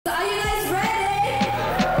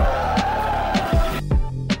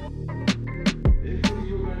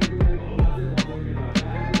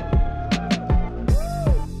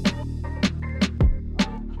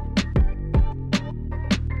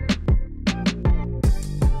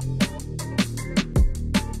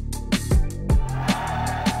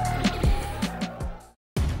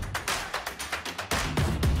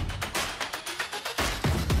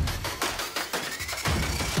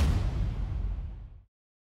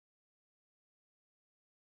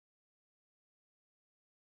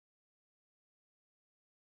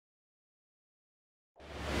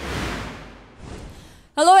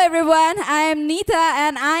Hello everyone, I am Neeta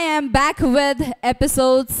and I am back with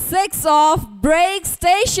episode 6 of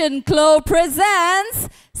BREAKSTATION CLO presents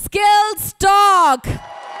SKILLSTALK.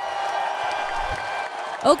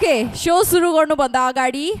 Okay, show suru garnu bhanda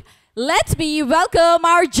agadi let me welcome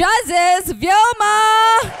our judges Vyoma,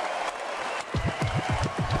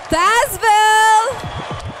 THAJVILLE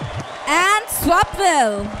and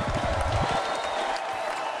SWAPVILLE.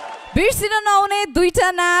 Birsina naune duita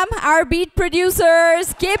naam, our beat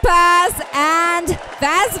producers Kepas and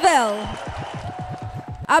THAJVILLE.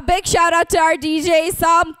 A big shout out to our DJ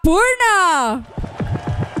Sampurna.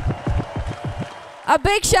 A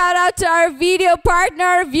big shout out to our video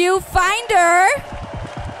partner Viewfinder.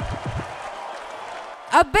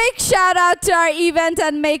 A big shout out to our event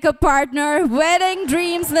and makeup partner Wedding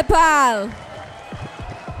Dreams Nepal.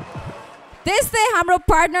 त्यस्तै हाम्रो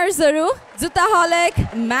पार्टनर्सहरु जुत्ताहलिक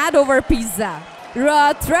Mad Over Pizza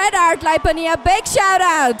र Thread Art लाई पनि a big shout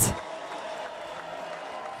out.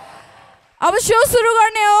 अब show सुरु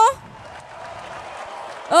गर्ने हो.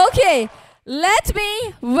 Okay, let me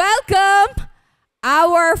welcome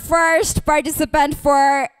our first participant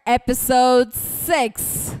for episode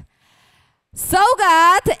 6.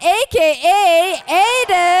 Saugat aka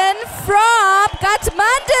AIDEN from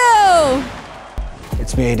Kathmandu.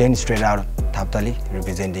 It's me AIDEN, straight out of Thaptali,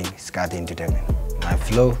 representing Skati Entertainment. My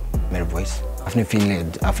flow, my voice. Afne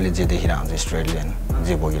feeling afle je dekhira huncha straightly and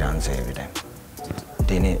je bogira huncha every time.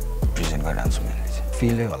 Tene present garira hunchu मैले.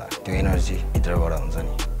 Feel नै होला त्यो energy भित्रबाट हुन्छ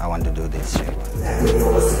नि. I want to do this shit.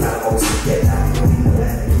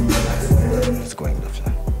 It's going to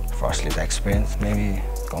flow. Firstly the experience, maybe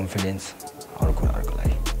confidence or कुराहरुको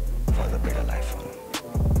लागि for the better life.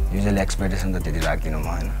 Usually expectation that they राख्दिनु म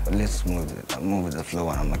हैन. Let's move with the flow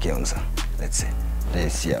and के हुन्छ. Let's see.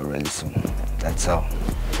 Let's see really soon. That's all.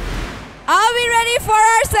 Are we ready for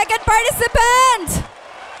our second participant?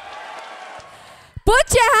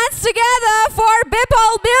 Put your hands together for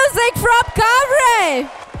BIPAL music from Kavre.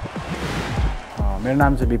 मेरो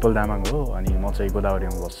नाम चाहिँ BIPAL दामाङ हो अनि म चाहिँ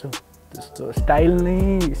गोदावरीमा बस्छु. त्यस्तो स्टाइल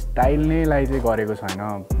नै लाई चाहिँ गरेको छैन,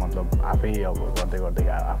 मतलब आफै अब गर्दै गर्दै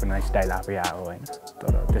आफ्नो स्टाइल आफै आयो हैन.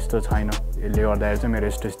 तर त्यस्तो छैन. यसले गर्दा चाहिँ मेरो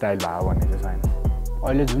यस्तो स्टाइल भयो भन्ने चाहिँ छैन.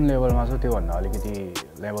 अहिले जुन लेभलमा छ त्यो भन्दा अलिकति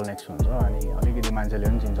लेभल नेक्स्ट हुन्छ अनि अलिकति मान्छेले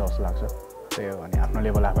पनि चिन्छ जस्तो लाग्छ. त्यही हो अनि आफ्नो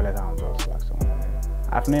लेभल आफैलाई थाहा हुन्छ जस्तो लाग्छ मलाई.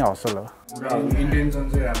 आफ्नै हसल हो. इन्टेन्सन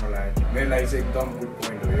चाहिँ राम्रो लाग्यो. मेरो लागि चाहिँ एकदम गुड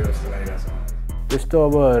पोइन्ट हो यो जस्तो लागिरहेछ. त्यस्तो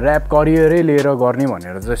अब र्याप करियरै लिएर गर्ने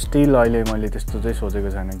भनेर चाहिँ स्टिल अहिले मैले त्यस्तो चाहिँ सोचेको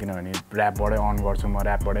छैन, किनभने र्यापबाटै अर्न गर्छु म,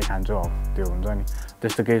 र्यापबाटै खान्छु, त्यो हुन्छ नि,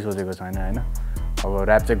 त्यस्तो केही सोचेको छैन हैन. अब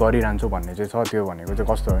र्याप चाहिँ गरिरहन्छु भन्ने चाहिँ छ, त्यो भनेको चाहिँ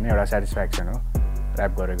कस्तो हो नि एउटा सेटिस्फ्याक्सन हो,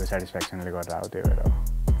 र्याप गरेको सेटिस्फ्याक्सनले गर्दा हो. त्यही भएर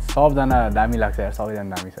सबजना दामी लाग्छ यार,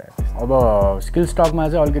 सबैजना दामी छ यार. अब स्किल्सटकमा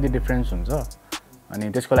चाहिँ अलिकति डिफ्रेन्स हुन्छ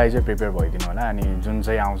अनि त्यसको लागि चाहिँ प्रिपेयर भइदिनु होला. अनि जुन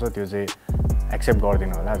चाहिँ आउँछ त्यो चाहिँ एक्सेप्ट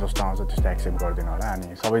गरिदिनु होला, जस्तो आउँछ त्यस्तो एक्सेप्ट गरिदिनु होला.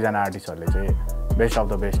 अनि सबैजना आर्टिस्टहरूले चाहिँ बेस्ट अफ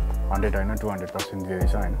द बेस्ट 100 होइन 200%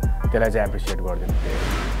 दिँदैछ हैन, त्यसलाई चाहिँ एप्रिसिएट गरिदिनु.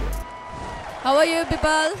 How are you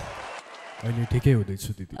BIPAL? अहिले ठिकै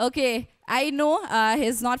हुँदैछु दिदी. Okay, I know he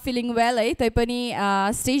is not feeling well है, तै पनि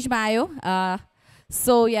स्टेजमा आयो.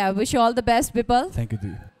 So yeah, wish you all the best BIPAL. Thank you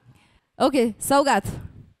दिदी. Okay, Saugat.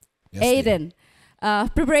 Yes, AIDEN.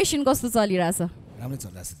 Preparation कस्तो चलिरहेछ? राम्रो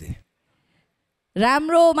चलिरहेछ दिदी.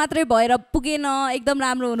 राम्रो मात्रै भएर पुगेन, एकदम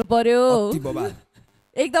राम्रो हुनु पर्यो. अति बवाल.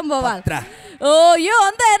 एकदम बवाल. Oh, you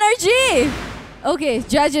on the energy. Okay,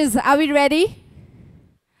 judges, are we ready?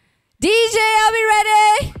 DJ, are we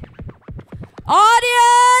ready?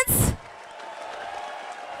 Audience.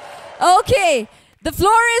 Okay, the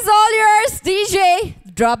floor is all yours. DJ,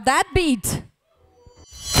 drop that beat.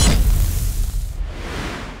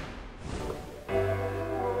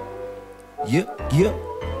 Yeah.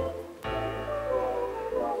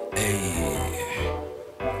 Hey.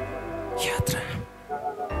 Yatra.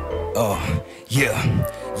 Oh, yeah.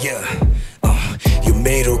 यो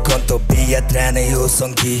मेरो गन्तव्य यात्रा नै हो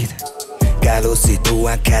सङ्गीत. कालो सेतो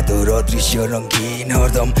आँखा तोर दृश्य रङ्गीन,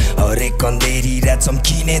 हरदम हरेक कन्देरी रात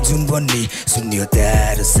चम्किने जुन बन्ने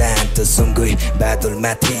शून्यता र शान्तसँगै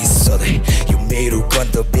बादलमाथि सधैँ. यो मेरो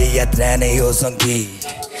गन्तव्य यात्रा नै हो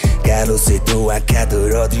सङ्गीत. कालो सेतो आँखा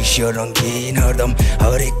तोर दृश्य रङ्गीन, हरदम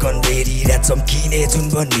हरेक कन्देरी रात चम्किने जुन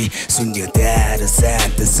बन्ने शून्यता र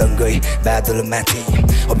शान्तसँगै बादलमाथि.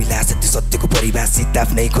 अभिलाषा त्यो सत्यको परिभाषित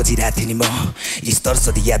आफ्नै खोजिरहेको थिएँ नि म. स्तर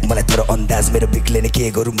सधैँ याद मलाई, तर अन्दाज मेरो बिग्ले नै के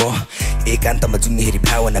गरौँ म. एकान्तमा जुन हेरी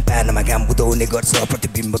भावना पानमा घाम बुझाउने गर्छ,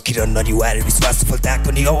 प्रतिबिम्ब किरण अनिवार्य विश्वास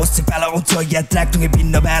सफलताको नि अवश्य पाला आउँछ. यात्रा टुङ्गे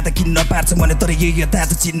भिन्न बाधा किन्न पार्छ भने, तर यो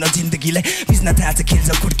यथार्थ चिन्ह जिन्दगीलाई बिच्न थाल्छ. खेल्छ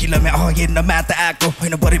खुड्किलोमा हेर्न माता आएको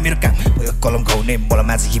होइन बरे मेरो काम भयो. कलम गाउने मलाई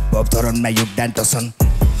माझ हिपहप धरनमा योगदान टसन.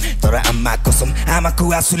 तर आमा कसम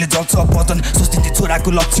आमाको आँसुले जल्छ पतन सोच्दिन्थे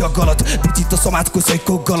छोराको लक्ष्य गलत विचित्र समाजको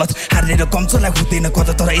सहीको गलत हारेर कमजोरलाई हुँदैन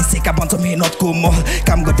कदर तर यसैका बन्छ मेहनतको महल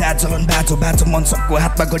काम गर्दा जलन बाँचो बाँचो मन सबको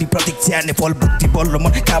हातमा गरी प्रतीक्षा ने फल बुद्धि बल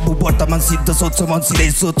मन काबु वर्तमान सिद्ध सोच्छ मन सिधै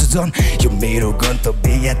सोच झन् यो मेरो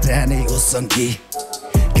गन्तव्य यात्रा नै हो सङ्गी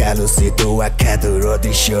कालो सेतो आँखादो र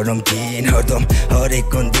दृश्य रङ्गीन हरदम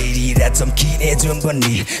हरेक अँधेरी रात चम्किने जुन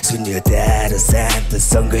भन्ने शून्यता र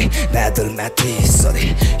शान्तसँगै बादलमाथि सधैँ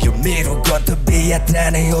यो मेरो गन्तव्य यात्रा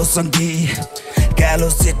नै हो सङ्गी कालो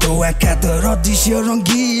सेतो आँखादो र दृश्य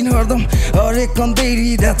रङ्गीन हरदम हरेक अँधेरी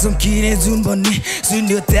रात चम्किने जुन भन्ने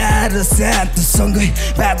शून्यता र शान्तसँगै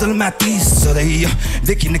बादलमाथि सधैँ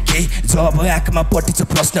देखिन केही जब आँखामा पट्टिन्छ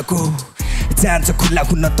प्रश्नको चाहन्छ खुल्ला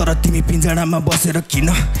हुन तर तिमी पिँजडामा बसेर किन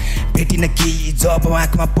भेटिन केही जब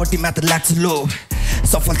आँखमा पट्टी मात्र लाग्छ लो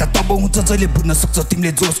सफलता तब हुन्छ जहिले बुझ्न सक्छौ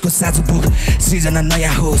तिमीले जोसको साझो बुक सृजना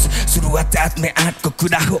नयाँ होस् सुरुवात आत्मै आँटको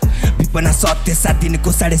कुरा हो विपना सत्य 7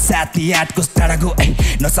 दिनको 7.5 8को टाढा गो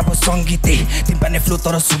नसापो सङ्गीते तिम्पाने फ्लो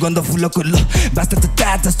तर सुगन्ध फुलको लो वास्तव त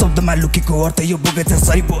ताजा शब्दमा लुकेको अर्थ यो बोकेछ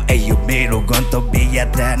सरिबो यो मेरो गन्तव्य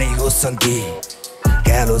यात्रा नै हो सङ्गीत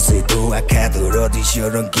कालो सेतो आँखादो र दृश्य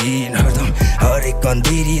रङ्गीन हरदम हरेक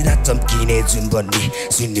अँधेरी रात चम्किने जुन भन्ने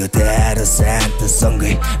शून्यता र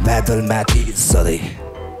शान्तसँगै बादलमाथि सधैँ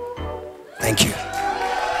थ्याङ्क यू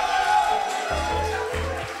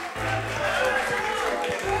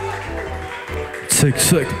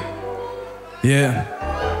Sick. Yeah.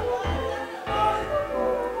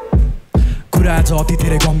 कुरा आज अति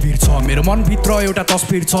धेरै गम्भीर छ मेरो मनभित्र एउटा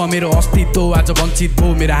तस्बिर छ मेरो अस्तित्व आज वञ्चित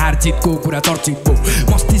भयो मेरो हार जितको कुरा चर्चित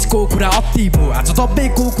भयो मस्तिष्कको कुरा अति भयो आज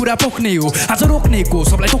दब्बेको कुरा पोख्ने हो आज रोक्नेको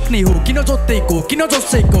सबलाई टोक्ने हो किन जोत्तेको किन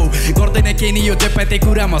जोसेको गर्दैन के नि यो जेपाते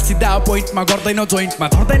कुरामा सिधा पोइन्टमा गर्दैन जोइन्टमा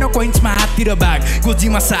धर्दैन कोइन्समा हाततिर बाग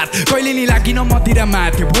गोजीमा साथ कहिले नि लागिन मदिरा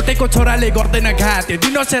माथ्यो भोटेको छोराले गर्दैन घात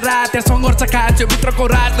दिनो से रात सङ्घर्ष खाच्यो भित्रको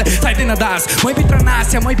राजले चाहिँदैन दास मै भित्र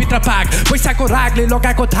नास मै भित्र पाक पैसाको रागले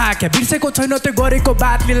लगाएको थाक बिर्सेको छैन त्यो गरेको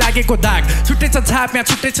बातले लागेको दाग छुट्टेछ छाप यहाँ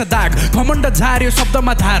छुट्टेछ दाग घमण्ड झार्यो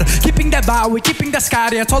शब्दमा धार किपिङ द बाउ किपिङ द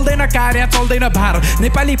स्कार यहाँ चल्दैन कार यहाँ चल्दैन भार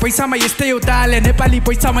नेपाली पैसामा यस्तै हो ताल नेपाली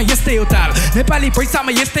पैसामा यस्तै हो ताल नेपाली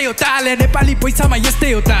पैसामा यस्तै हो ताल नेपाली पैसामा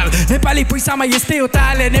यस्तै हो ताल नेपाली पैसामा यस्तै हो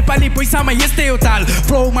ताल नेपाली पैसामा यस्तै हो ताल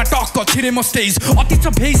फ्लोमा टक्क छिरे म स्टेज अति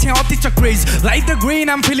छ भेस यहाँ अति छ craze like the grain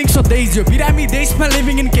I'm feeling so days यो बिरामी देशमा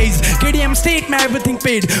लिभिङ इन केज केडिएम स्टेटमा एभ्रिथिङ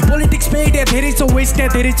पेड पोलिटिक्स पेड यहाँ धेरै छ वेस्ट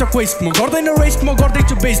यहाँ धेरै छ क्वेस्ट म गर्दैन रेस्ट म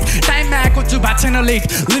गर्दैछु बेस्ट टाइममा आएको छु भएको छैन लेट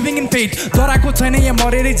लिभिङ इन फेट डराएको छैन यहाँ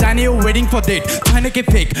मरेरै जाने हो वेडिङ फर डेट छैन के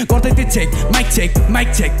फेक गर्दै त्यो check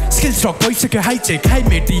mic check skill stock भइसक्यो high check high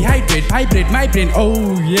met dehydrate vibrate my brain ओ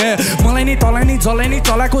ये मलाई नि तलाई नि जलाई नि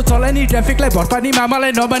चलाएको चलाई नि ट्राफिकलाई भर्पानी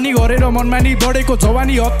मामालाई नबानी गरेर मनमा नि बढेको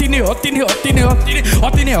जवानी अति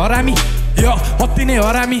नै हरामी यो अति नै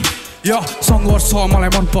हरामी यो सङ्घर्ष मलाई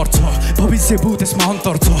मनपर्छ भविष्य भू त्यसमा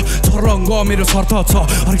अन्तर छ रङ्ग मेरो शर्त छ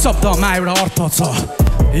हरेक शब्दमा एउटा अर्थ छ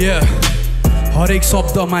हरेक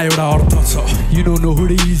शब्दमा एउटा अर्थ छ you know who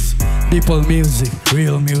is people music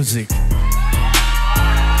real music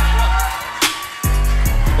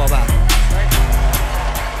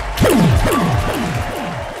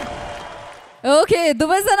Okay,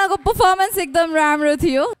 दुवैजनाको परफॉर्मेंस एकदम राम्रो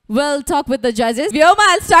थियो. We'll talk with the judges. Vyoma,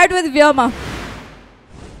 I'll start with Vyoma.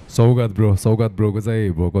 सौगात ब्रोको चाहिँ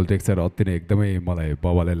भोकल टेक्स्चर अति नै एकदमै मलाई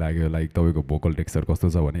बबाले लाग्यो लाइक तपाईँको भोकल टेक्स्चर कस्तो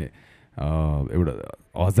छ भने एउटा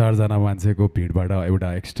 1000जना मान्छेको भिडबाट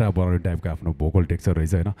एउटा एक्स्ट्रा बनाउने टाइपको आफ्नो भोकल टेक्स्चर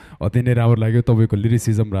रहेछ होइन अति नै राम्रो लाग्यो तपाईँको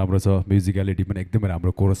लिरिसिजम राम्रो छ म्युजिकलिटी पनि एकदमै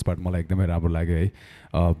राम्रो कोरस पार्ट मलाई एकदमै राम्रो लाग्यो है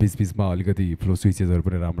बिचबिचमा अलिकति फ्लो स्विचेसहरू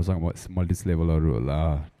पनि राम्रोसँग मल्टिस लेभलहरू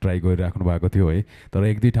ट्राई गरिराख्नु भएको थियो है तर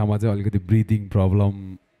एक दुई ठाउँमा चाहिँ अलिकति ब्रिदिङ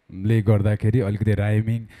प्रब्लमले गर्दाखेरि अलिकति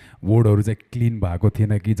राइमिङ वर्डहरू चाहिँ क्लिन भएको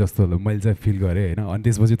थिएन कि जस्तो मैले चाहिँ फिल गरेँ होइन अनि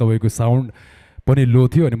त्यसपछि तपाईँको साउन्ड पनि लो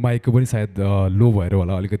थियो अनि माइकको पनि सायद लो भएर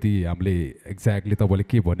होला अलिकति हामीले एक्ज्याक्टली तपाईँले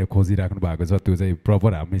के भन्ने खोजिराख्नु भएको छ त्यो चाहिँ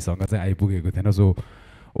प्रपर हामीसँग चाहिँ आइपुगेको थिएन सो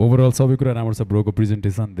ओभरअल सबै कुरा राम्रो छ ब्रोको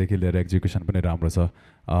प्रेजेन्टेसनदेखि लिएर एक्जिक्युसन पनि राम्रो छ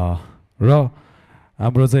र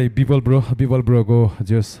हाम्रो चाहिँ बिपल ब्रोको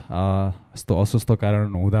जस यस्तो अस्वस्थ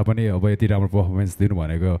कारण हुँदा पनि अब यति राम्रो पर्फर्मेन्स दिनु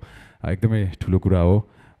भनेको एकदमै ठुलो कुरा हो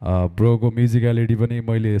ब्रोको म्युजिकलिटी पनि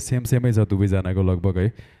मैले सेमै छ दुवैजनाको लगभग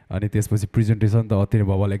है अनि त्यसपछि प्रेजेन्टेसन त अति नै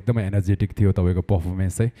बवाल एकदमै एनर्जेटिक थियो तपाईँको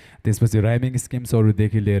पर्फर्मेन्स चाहिँ त्यसपछि राइमिङ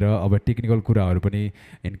स्किम्सहरूदेखि लिएर अब टेक्निकल कुराहरू पनि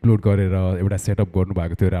इन्क्लुड गरेर एउटा सेटअप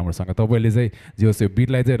गर्नुभएको थियो राम्रोसँग तपाईँले चाहिँ जो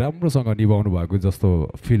बिटलाई चाहिँ राम्रोसँग निभाउनु भएको जस्तो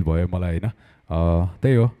फिल भयो मलाई होइन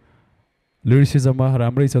त्यही हो लिरिसिजममा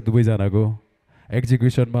राम्रै छ दुवैजनाको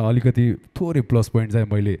एक्जिक्युसनमा अलिकति थोरै प्लस पोइन्ट चाहिँ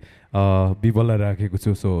मैले बिपललाई राखेको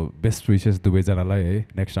छु सो बेस्ट विसेस दुवैजनालाई है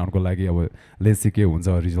नेक्स्ट राउन्डको लागि अब लेट्स सी के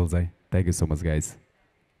हुन्छ रिजल्ट चाहिँ thank you so much guys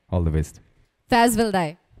all the best Thajville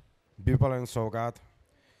दाइ BIPAL and Saugat.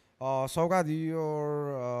 Saugat,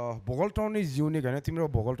 your vocal tone is unique. होइन तिम्रो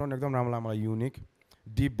vocal tone एकदम राम्रो लाग्यो मलाई युनिक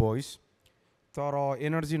डिप भोइस तर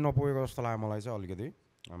एनर्जी नपुगेको जस्तो लाग्यो मलाई चाहिँ अलिकति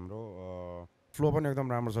हाम्रो फ्लो पनि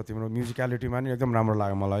एकदम राम्रो छ तिम्रो म्युजिकलिटीमा नि एकदम राम्रो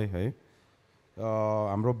लाग्यो मलाई है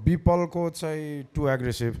हाम्रो BIPALको चाहिँ टु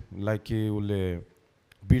एग्रेसिभ लाइक कि उसले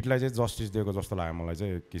बिटलाई चाहिँ जस्टिस दिएको जस्तो लाग्यो मलाई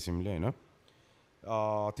चाहिँ एक किसिमले होइन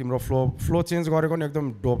तिम्रो फ्लो चेन्ज गरेको नि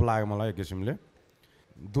एकदम डोप लाग्यो मलाई एक किसिमले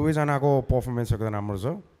दुवैजनाको पर्फर्मेन्स एकदम राम्रो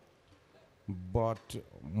छ बट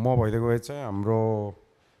म भइदिएको भए चाहिँ हाम्रो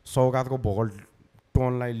सौगातको भोकल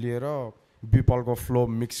टोनलाई लिएर BIPALको फ्लो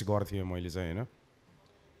मिक्स गर्थेँ मैले चाहिँ होइन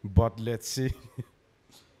but let's see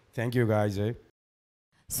thank you guys है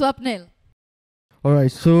स्वप्निल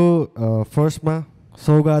अलराइट सो फर्स्टमा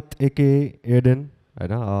सौगात एके एडेन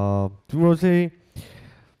होइन तिम्रो चाहिँ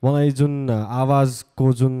मलाई जुन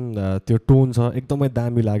आवाजको जुन त्यो टोन छ एकदमै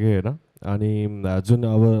दामी लाग्यो होइन अनि जुन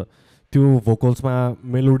अब त्यो भोकल्समा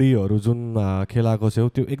मेलोडीहरू जुन खेलाएको छौ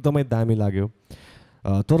त्यो एकदमै दामी लाग्यो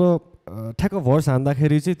तर ठ्याक्क भर्स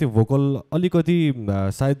हान्दाखेरि चाहिँ त्यो भोकल अलिकति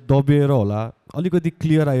सायद दबिएर होला अलिकति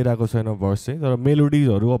क्लियर आइरहेको छैन भर्स चाहिँ तर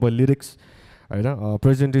मेलोडिजहरू अब लिरिक्स होइन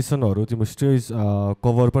प्रेजेन्टेसनहरू तिम्रो स्टेज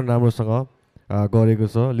कभर पनि राम्रोसँग गरेको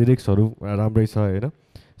छ लिरिक्सहरू राम्रै छ होइन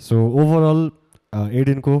सो ओभरअल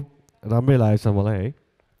एडेनको राम्रै लागेको छ मलाई है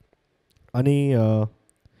अनि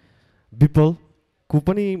BIPALको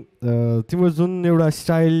पनि तिम्रो जुन एउटा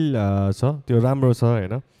स्टाइल छ त्यो राम्रो छ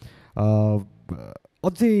होइन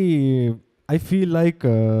अझै आई फिल लाइक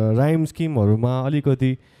राइम स्किमहरूमा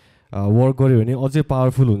अलिकति वर्क गऱ्यो भने अझै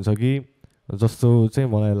पावरफुल हुन्छ कि जस्तो चाहिँ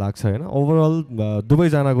मलाई लाग्छ होइन ओभरअल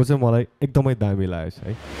दुवैजनाको चाहिँ मलाई एकदमै दामी लागेको छ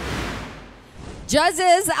है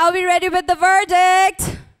Judges, are we ready with the verdict?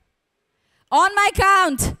 On my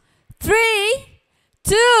count, 3,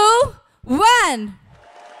 2, 1.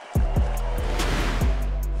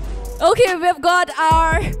 Okay, we've got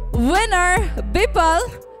our winner, BIPAL.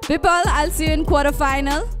 BIPAL, I'll see you in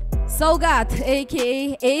quarterfinal. Saugat,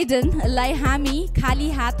 aka Aiden, lai hami khali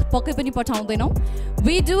hat pakai pani pathaउँदैनौ.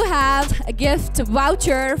 We do have a gift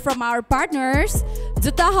voucher from our partners,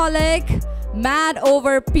 Jutaholic, Mad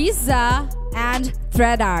Over Pizza, and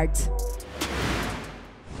Thread Art.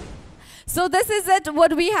 So this is it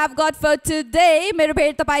what we have got for today. मेरो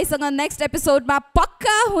भेट तपाईसँग next एपिसोडमा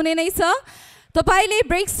पक्का हुने नै छ तपाईले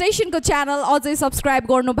brake स्टेशनको च्यानल अझै सब्स्क्राइब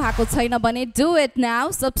गर्नु भएको छैन भने do it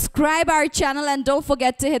now. Subscribe our channel and don't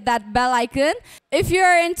forget to hit that bell icon. If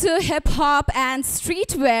you're into hip hop and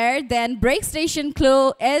streetwear, then Break Station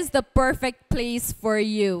CLO is the perfect place for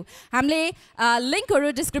you. हामीले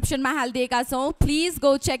लिंकहरु डिस्क्रिप्सनमा हाल्दिएका छौं. Please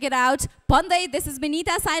go check it out. भन्दै this is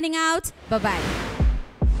Benita signing out. Bye bye.